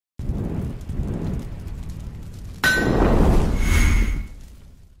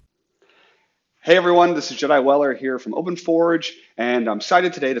Hey everyone, this is Jedi Weller here from OpenForge, and I'm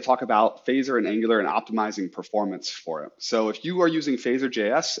excited today to talk about Phaser and Angular and optimizing performance for it. So if you are using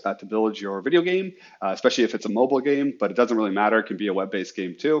Phaser.js to build your video game, especially if it's a mobile game, but it doesn't really matter, it can be a web-based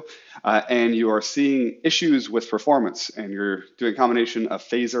game too, and you are seeing issues with performance and you're doing a combination of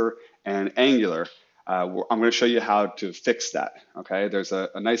Phaser and Angular, I'm going to show you how to fix that. Okay, there's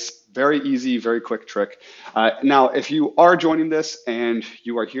a nice, very easy, very quick trick. Now, if you are joining this and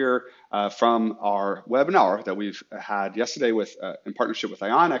you are here from our webinar that we've had yesterday with in partnership with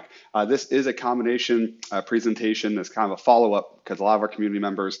Ionic, this is a combination presentation. That's kind of a follow-up because a lot of our community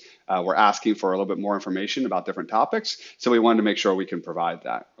members were asking for a little bit more information about different topics. So we wanted to make sure we can provide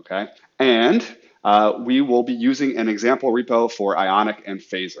that. Okay, and we will be using an example repo for Ionic and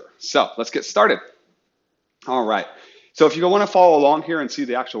Phaser. So let's get started. All right. So if you want to follow along here and see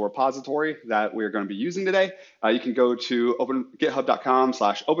the actual repository that we're going to be using today, you can go to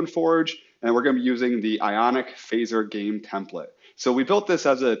github.com/openforge, and we're going to be using the Ionic Phaser game template. So we built this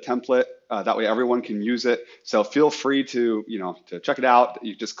as a template that way everyone can use it. So feel free to check it out.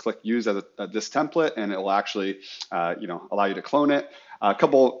 You just click use this template, and it will actually allow you to clone it. A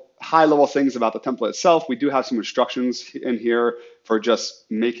couple high-level things about the template itself. We do have some instructions in here for just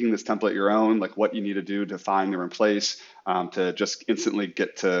making this template your own, like what you need to do to find and replace to just instantly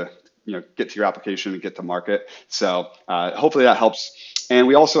get to your application and get to market. So hopefully that helps. And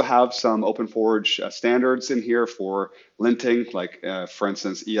we also have some OpenForge standards in here for linting, like for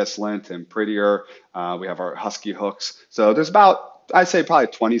instance, ESLint and Prettier. We have our Husky hooks. So there's about, I'd say probably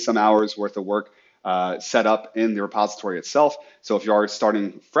 20 some hours worth of work set up in the repository itself. So if you are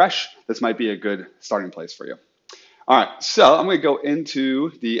starting fresh, this might be a good starting place for you. All right, so I'm going to go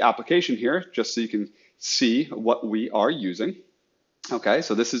into the application here just so you can see what we are using. Okay,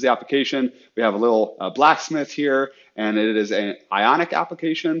 so this is the application. We have a little blacksmith here, and it is an Ionic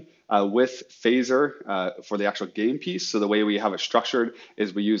application with Phaser for the actual game piece. So the way we have it structured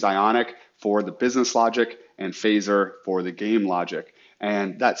is we use Ionic for the business logic and Phaser for the game logic.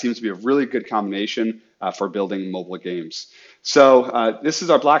 And that seems to be a really good combination for building mobile games. So this is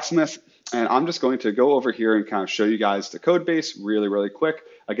our blacksmith, and I'm just going to go over here and kind of show you guys the code base really, really quick.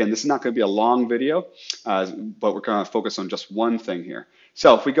 Again, this is not going to be a long video, but we're going to focus on just one thing here.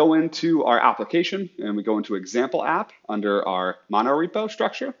 So if we go into our application and we go into example app under our monorepo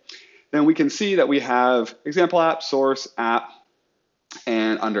structure, then we can see that we have example app, source, app,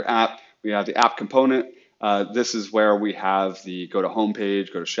 and under app, we have the app component. This is where we have the go to home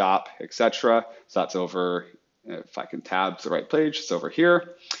page, go to shop, etc. So that's over, if I can tab to the right page, it's over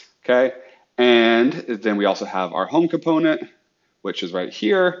here. Okay. And then we also have our home component, which is right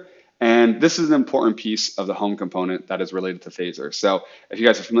here. And this is an important piece of the home component that is related to Phaser. So if you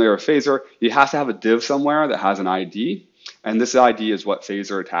guys are familiar with Phaser, you have to have a div somewhere that has an ID. And this ID is what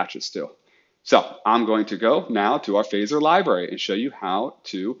Phaser attaches to. So I'm going to go now to our Phaser library and show you how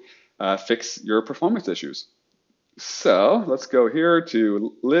to fix your performance issues. So let's go here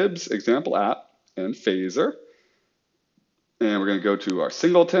to libs, example app, and Phaser. And we're going to go to our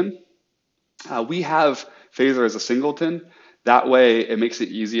singleton. We have Phaser as a singleton. That way, it makes it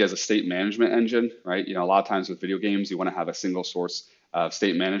easy as a state management engine, right? A lot of times with video games, you want to have a single source of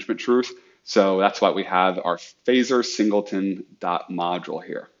state management truth. So that's why we have our Phaser singleton.module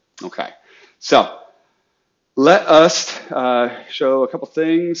here. Okay, so let us show a couple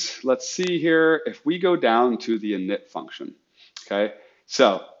things. Let's see here. If we go down to the init function, okay?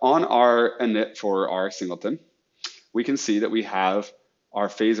 So on our init for our singleton, we can see that we have our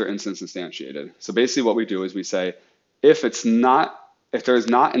Phaser instance instantiated. So basically what we do is we say, if there's not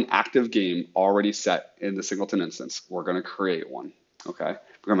an active game already set in the singleton instance, we're going to create one, okay?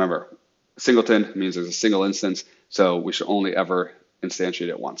 Remember, singleton means there's a single instance, so we should only ever instantiate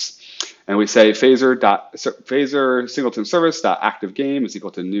it once. And we say Phaser singleton service.active game is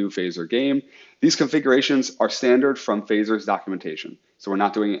equal to new Phaser game. These configurations are standard from Phaser's documentation. So we're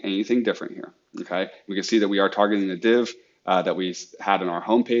not doing anything different here, okay? We can see that we are targeting the div that we had on our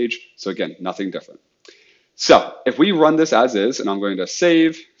home page. So again, nothing different. So if we run this as is, and I'm going to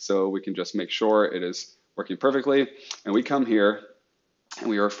save so we can just make sure it is working perfectly, and we come here and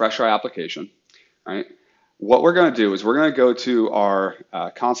we refresh our application, right? What we're going to do is we're going to go to our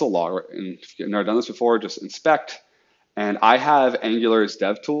console log, and if you've never done this before, just inspect. And I have Angular's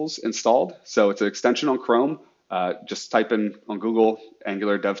devtools installed. So it's an extension on Chrome. Just type in on Google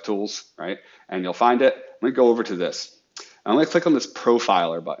Angular devtools, right? And you'll find it. I'm going to go over to this. I'm going to click on this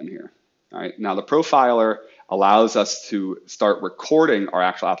profiler button here. All right. Now the profiler allows us to start recording our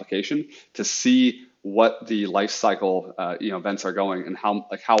actual application to see what the life cycle events are going and how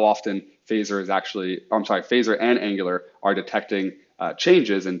often Phaser and Angular are detecting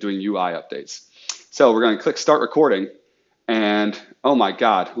changes and doing UI updates. So we're going to click start recording, and oh my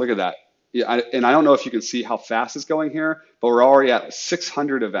God, look at that. Yeah, and I don't know if you can see how fast it's going here, but we're already at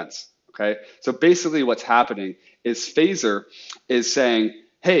 600 events. Okay, so basically what's happening is Phaser is saying,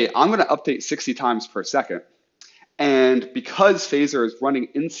 hey, I'm going to update 60 times per second. And because Phaser is running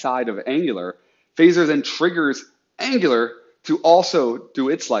inside of Angular, Phaser then triggers Angular to also do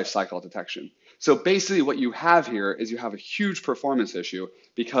its lifecycle detection. So basically what you have here is you have a huge performance issue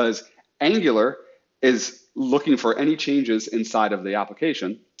because Angular is looking for any changes inside of the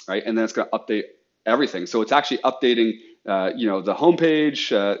application, right? And then it's going to update everything. So it's actually updating the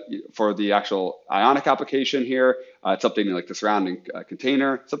homepage for the actual Ionic application here. It's updating like the surrounding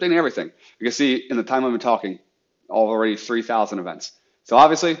container. It's updating everything. You can see in the time I've been talking, already 3,000 events. So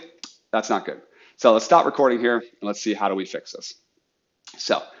obviously, that's not good. So let's stop recording here and let's see how do we fix this.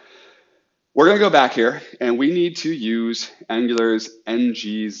 So we're going to go back here and we need to use Angular's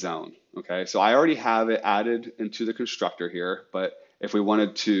NgZone. Okay, so I already have it added into the constructor here, but if we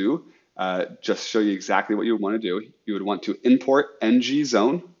wanted to just show you exactly what you would want to do, you would want to import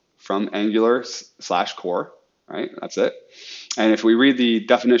NgZone from Angular/core, right? That's it. And if we read the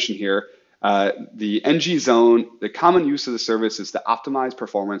definition here, the NgZone, the common use of the service is to optimize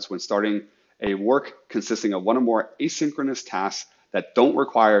performance when starting a work consisting of one or more asynchronous tasks that don't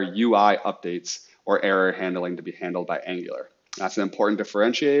require UI updates or error handling to be handled by Angular. That's an important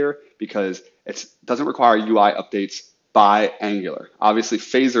differentiator because it doesn't require UI updates by Angular. Obviously,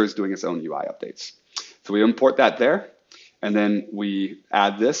 Phaser is doing its own UI updates. So we import that there, and then we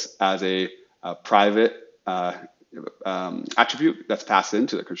add this as a private attribute that's passed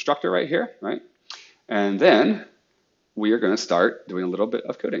into the constructor right here, right? And then we are going to start doing a little bit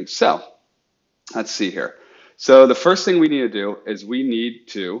of coding. So let's see here. So the first thing we need to do is we need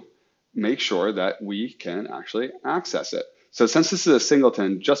to make sure that we can actually access it. So since this is a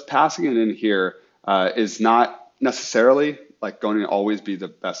singleton, just passing it in here is not necessarily like going to always be the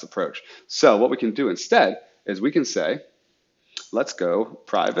best approach. So what we can do instead is we can say, let's go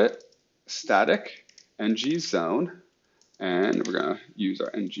private static NgZone, and we're going to use our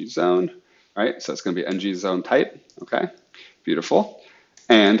NgZone, right? So it's going to be NgZone type, okay? Beautiful.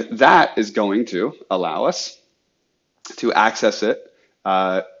 And that is going to allow us to access it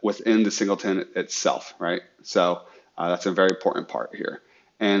within the singleton itself, right? So that's a very important part here.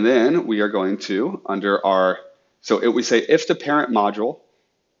 And then we are going to, under our, we say if the parent module,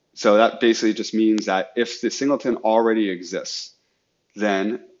 so that basically just means that if the singleton already exists,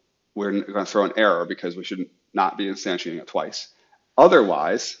 then we're going to throw an error because we should not be instantiating it twice.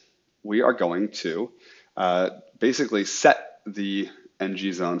 Otherwise, we are going to basically set the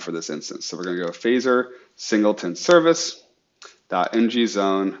NgZone for this instance. So we're going to go Phaser singleton service dot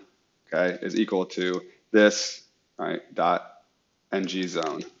NgZone, okay, is equal to this, right, dot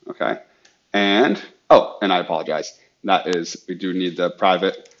NgZone, okay? And, oh, and I apologize. That is, we do need the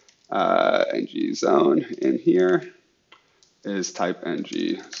private NgZone in here is type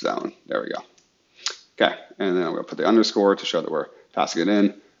NgZone. There we go. Okay, and then I'm going to put the underscore to show that we're passing it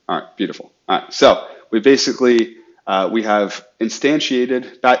in. All right, beautiful. All right, so we basically, we have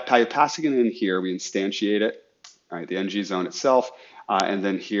instantiated, by passing it in here, we instantiate it, all right, the NgZone itself, and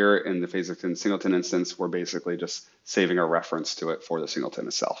then here in the Phaser singleton instance, we're basically just saving a reference to it for the singleton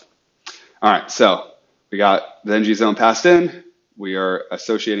itself. All right, so we got the NgZone passed in. We are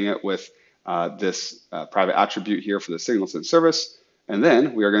associating it with this private attribute here for the singleton service, and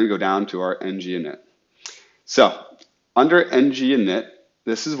then we are going to go down to our ng-init. So under ng-init,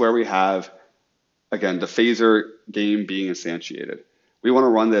 this is where we have, again, the Phaser game being instantiated. We want to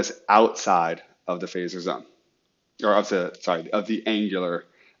run this outside of the Phaser zone, or of the Angular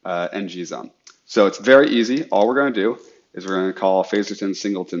NgZone. So it's very easy. All we're going to do is we're going to call Phaser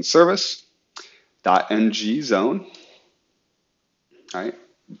singleton service dot NgZone, right,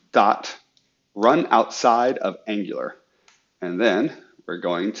 dot run outside of Angular. And then we're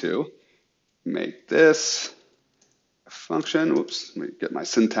going to make this a function. Oops, let me get my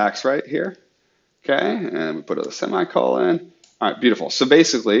syntax right here. Okay, and we put a semicolon. All right, beautiful. So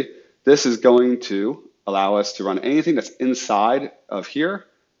basically, this is going to allow us to run anything that's inside of here,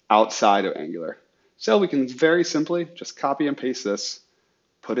 outside of Angular. So we can very simply just copy and paste this,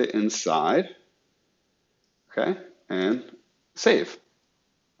 put it inside, okay, and save.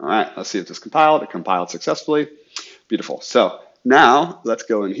 All right, let's see if this compiled. It compiled successfully. Beautiful. So now let's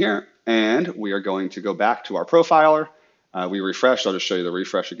go in here and we are going to go back to our profiler. We refreshed. I'll just show you the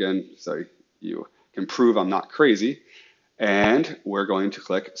refresh again so you can prove I'm not crazy. And we're going to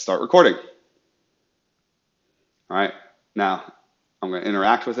click start recording. All right, now I'm going to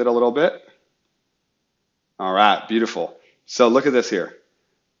interact with it a little bit. All right, beautiful. So look at this here.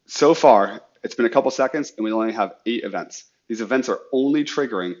 So far, it's been a couple seconds and we only have 8 events. These events are only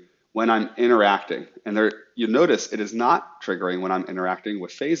triggering when I'm interacting. And you notice it is not triggering when I'm interacting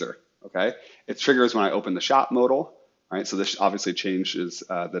with Phaser, okay? It triggers when I open the shop modal, right? So this obviously changes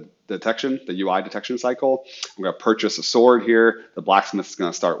the detection, the UI detection cycle. I'm gonna purchase a sword here. The blacksmith is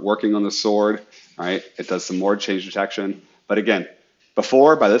gonna start working on the sword, right? It does some more change detection. But again,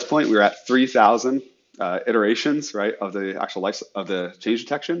 before, by this point, we were at 3,000 iterations, right, of the actual life of the change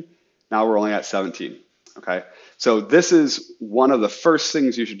detection. Now we're only at 17, okay? So this is one of the first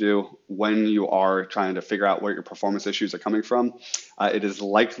things you should do when you are trying to figure out where your performance issues are coming from. It is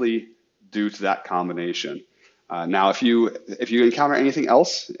likely due to that combination. Now, if you encounter anything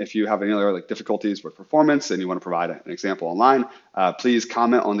else, if you have any other difficulties with performance and you want to provide an example online, please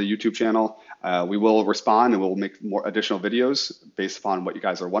comment on the YouTube channel. We will respond and we'll make more additional videos based upon what you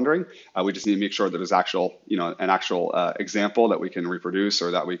guys are wondering. We just need to make sure that there's an actual example that we can reproduce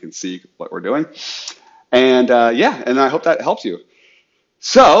or that we can see what we're doing. And and I hope that helps you.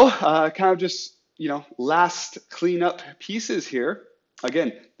 So kind of just last cleanup pieces here.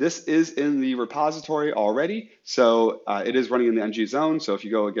 Again, this is in the repository already, so it is running in the NgZone. So if you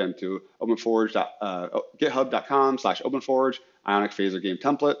go again to github.com/openforge Ionic Phaser game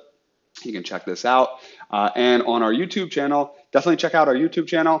template, you can check this out. And on our YouTube channel, definitely check out our YouTube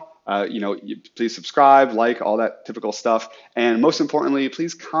channel. Please subscribe, like, all that typical stuff. And most importantly,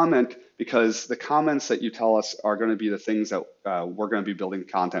 please comment, because the comments that you tell us are going to be the things that we're going to be building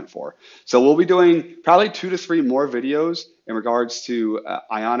content for. So we'll be doing probably 2 to 3 more videos in regards to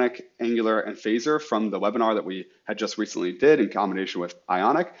Ionic, Angular, and Phaser from the webinar that we had just recently did in combination with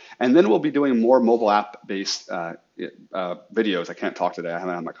Ionic. And then we'll be doing more mobile app-based videos. I can't talk today. I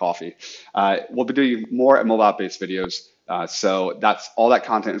haven't had my coffee. We'll be doing more mobile app-based videos. So that's all that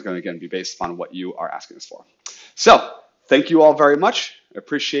content is going to, again, be based upon what you are asking us for. So thank you all very much. I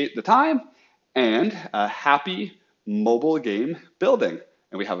appreciate the time, and happy mobile game building.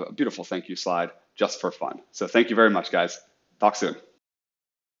 And we have a beautiful thank you slide just for fun. So thank you very much, guys. Talk soon.